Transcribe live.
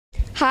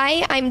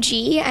Hi, I'm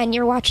G, and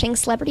you're watching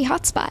Celebrity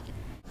Hotspot.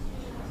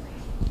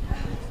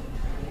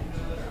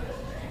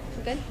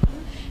 Good.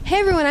 Hey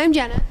everyone, I'm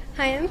Jenna.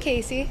 Hi, I'm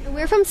Casey. And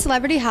we're from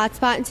Celebrity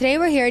Hotspot, and today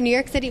we're here in New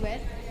York City with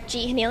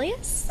G.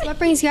 Hannelius. What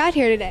brings you out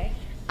here today?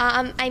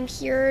 I'm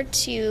here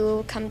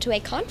to come to a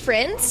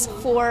conference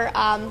for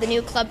the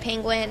new Club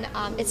Penguin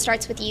It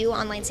Starts With You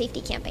online safety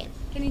campaign.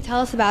 Can you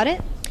tell us about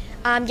it?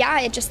 Yeah,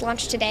 it just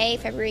launched today,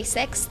 February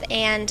 6th,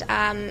 and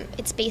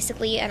it's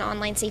basically an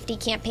online safety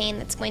campaign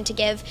that's going to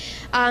give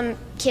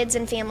kids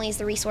and families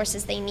the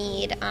resources they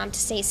need to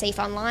stay safe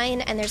online,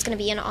 and there's going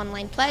to be an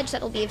online pledge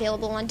that will be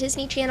available on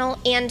Disney Channel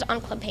and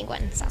on Club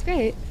Penguin. So.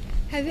 Great.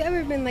 Have you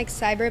ever been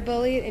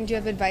cyberbullied, and do you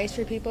have advice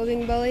for people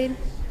being bullied?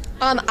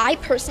 I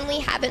personally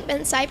haven't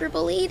been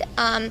cyberbullied,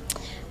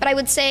 but I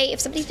would say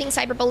if somebody's being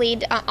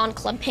cyberbullied on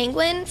Club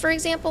Penguin, for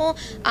example,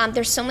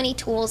 there's so many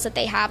tools that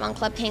they have on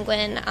Club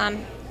Penguin.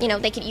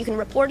 You can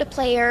report a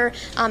player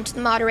to the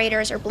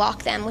moderators or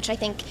block them, which I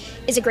think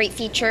is a great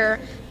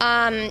feature.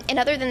 And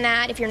other than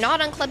that, if you're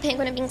not on Club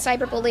Penguin and being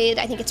cyberbullied,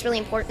 I think it's really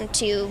important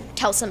to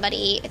tell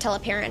a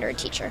parent or a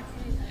teacher.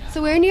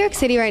 So we're in New York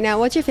City right now.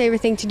 What's your favorite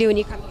thing to do when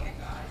you come here?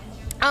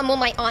 Well,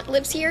 my aunt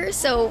lives here,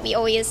 so we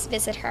always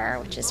visit her,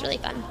 which is really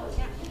fun.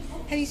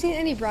 Have you seen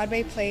any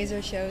Broadway plays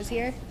or shows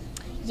here?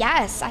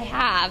 Yes, I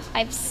have.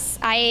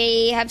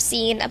 I have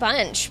seen a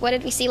bunch. What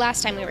did we see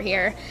last time we were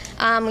here?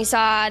 We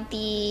saw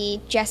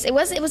it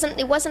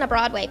wasn't a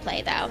Broadway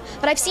play though.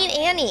 But I've seen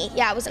Annie.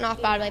 Yeah, it was an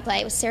off-Broadway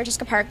play. It was Sarah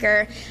Jessica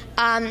Parker.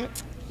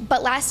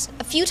 But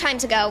a few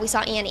times ago we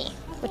saw Annie,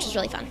 which was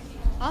really fun.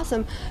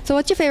 Awesome. So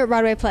what's your favorite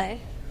Broadway play?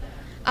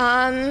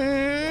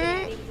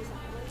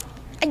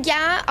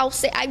 Yeah, I'll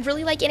say I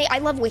really like Annie. I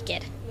love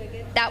Wicked.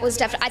 That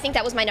was I think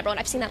that was my number one.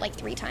 I've seen that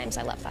 3 times.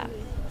 I love that.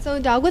 So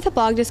Dog with a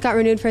Blog just got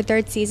renewed for a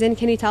 3rd season.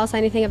 Can you tell us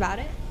anything about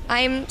it?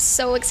 I'm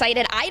so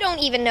excited. I don't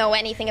even know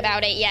anything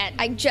about it yet.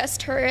 I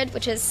just heard,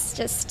 which is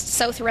just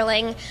so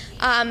thrilling.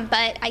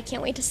 But I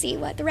can't wait to see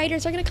what the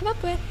writers are going to come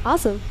up with.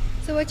 Awesome.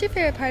 So what's your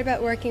favorite part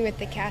about working with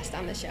the cast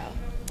on the show?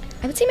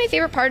 I would say my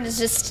favorite part is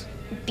just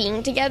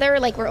being together.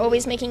 We're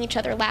always making each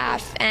other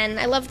laugh. And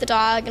I love the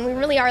dog. And we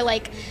really are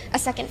a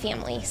second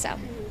family. So.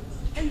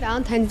 And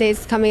Valentine's Day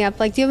is coming up.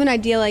 Do you have an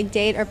ideal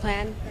date or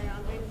plan for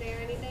Valentine's Day or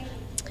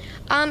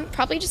anything?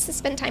 Probably just to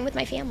spend time with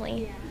my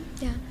family.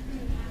 Yeah.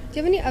 Do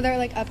you have any other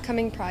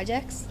upcoming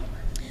projects?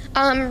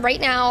 Right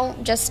now,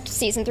 just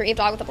season 3 of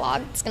Dog with a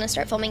Blog. It's going to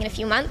start filming in a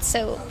few months,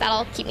 so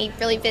that'll keep me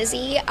really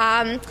busy.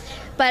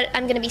 But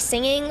I'm going to be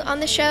singing on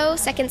the show,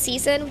 2nd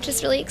season, which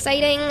is really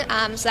exciting.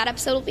 So that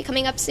episode will be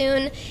coming up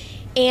soon.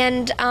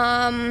 And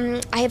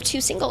I have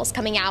 2 singles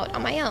coming out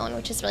on my own,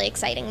 which is really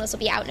exciting. Those will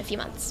be out in a few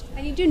months.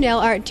 And you do nail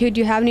art too.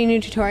 Do you have any new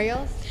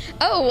tutorials?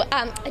 Oh,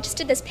 I just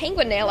did this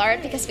penguin nail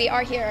art because we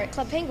are here at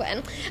Club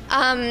Penguin.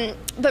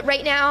 But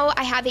right now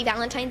I have a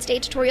Valentine's Day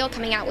tutorial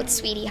coming out with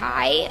Sweetie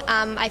High.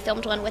 I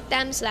filmed one with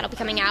them, so that'll be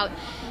coming out.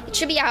 It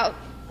should be out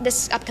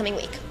this upcoming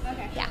week.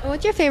 Okay. Yeah. Well,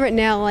 what's your favorite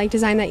nail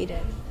design that you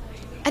did?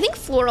 I think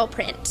floral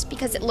print,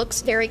 because it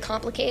looks very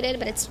complicated,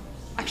 but it's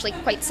actually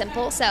quite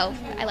simple, so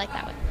I like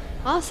that one.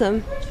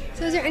 Awesome.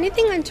 So is there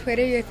anything on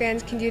Twitter your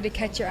fans can do to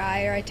catch your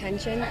eye or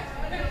attention?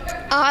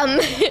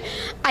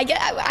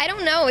 I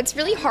don't know. It's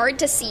really hard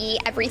to see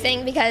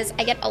everything because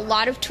I get a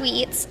lot of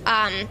tweets.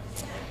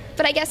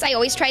 But I guess I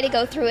always try to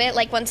go through it.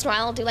 Once in a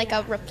while I'll do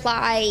a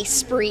reply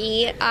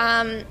spree.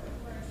 I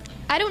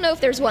don't know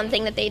if there's one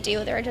thing that they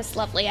do. They're just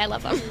lovely. I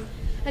love them.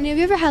 And have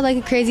you ever had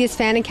a craziest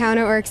fan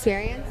encounter or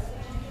experience?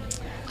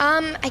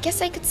 I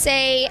guess I could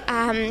say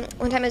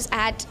one time I was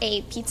at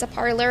a pizza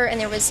parlor and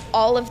there was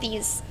all of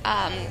these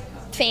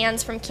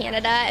fans from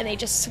Canada and they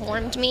just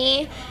swarmed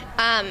me.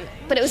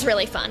 But it was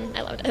really fun.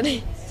 I loved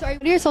it. So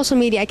what are your social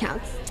media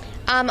accounts?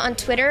 On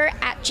Twitter,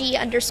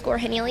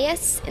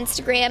 @G_Hannelius.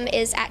 Instagram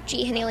is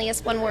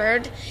 @G_Hannelius, one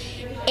word.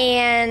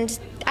 And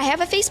I have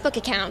a Facebook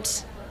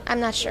account. I'm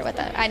not sure what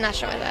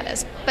that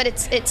is, but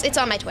it's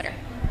on my Twitter.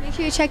 Make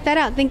sure you check that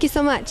out. Thank you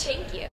so much. Thank you.